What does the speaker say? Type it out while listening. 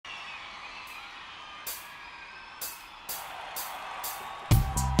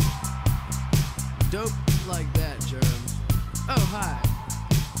Dope like that, Germ. Oh, hi.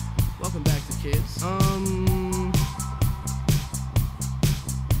 Welcome back to Kids.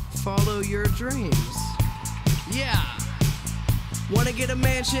 Follow your dreams. Yeah. Wanna get a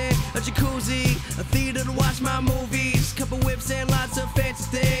mansion, a jacuzzi, a theater to watch my movies, couple whips and lots of fancy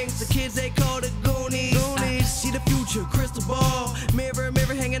things. The kids, they call it Goonies. See the future, crystal ball, mirror,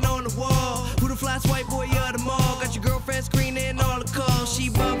 mirror hanging on the wall. Who the flyest white boy of them all? Got your girlfriend screening all the calls. She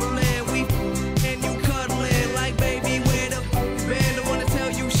bubbling, we and you cuddling like baby with a band. I wanna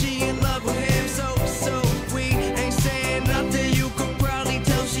tell you she in love with him. So we ain't saying nothing. You could probably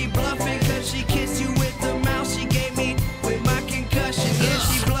tell she bluffing, cause she kissed you with the mouth she gave me with my concussion. Yeah,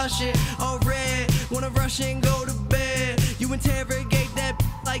 she blushing, all red, wanna rush and go to bed. You interrogate that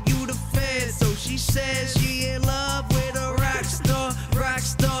like you the fed. So she says she in love with a rock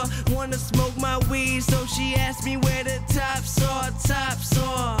star, wanna smoke my weed. So she asked me where the tops are.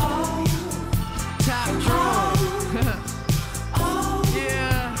 Top drawer.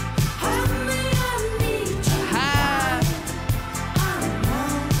 Yeah.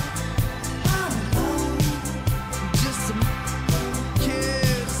 Just some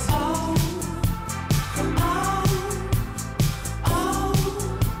kids.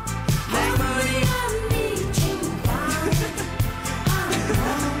 Make money.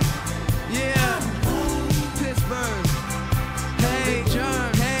 Yeah. Pittsburgh. Hey,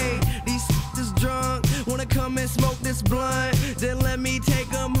 John. Hey, these is drunk. Wanna come and smoke this blunt? Then let me take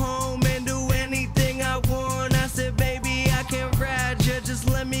them home and do anything I want. I said, baby, I can ride ya. Just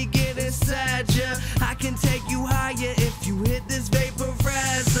let me get inside ya. I can take you higher if you hit this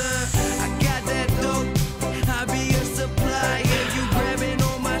vaporizer. I got that dope. I'll be a supplier. You grabbing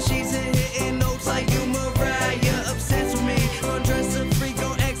on my sheets and hitting notes like you Mariah. Obsessed with me, undress a freak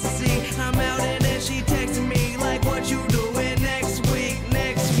on ecstasy. I'm out and then she texting me like, what you doing next week?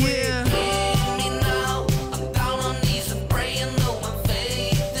 Yeah.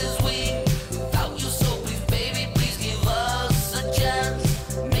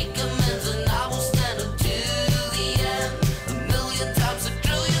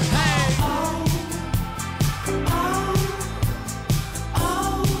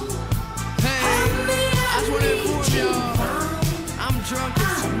 Drunk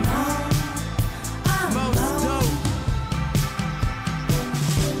as most dope.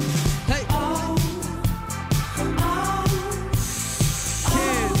 Hey,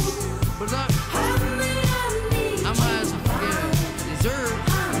 kids, what's up? I'm high as dessert.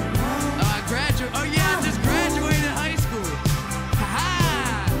 I graduate. Oh yeah, I just graduated high school. Ha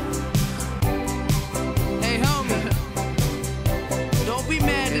Hey homie, don't be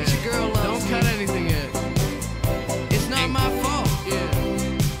mad that your girl loves Don't cut anything yet. It's not my fault.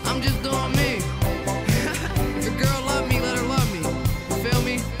 I'm just doing me. If your girl love me, let her love me. You feel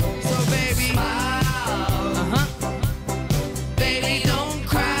me? So baby, smile. Baby, don't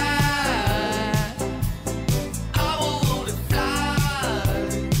cry. I want to fly.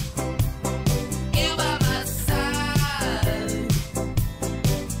 You by my side.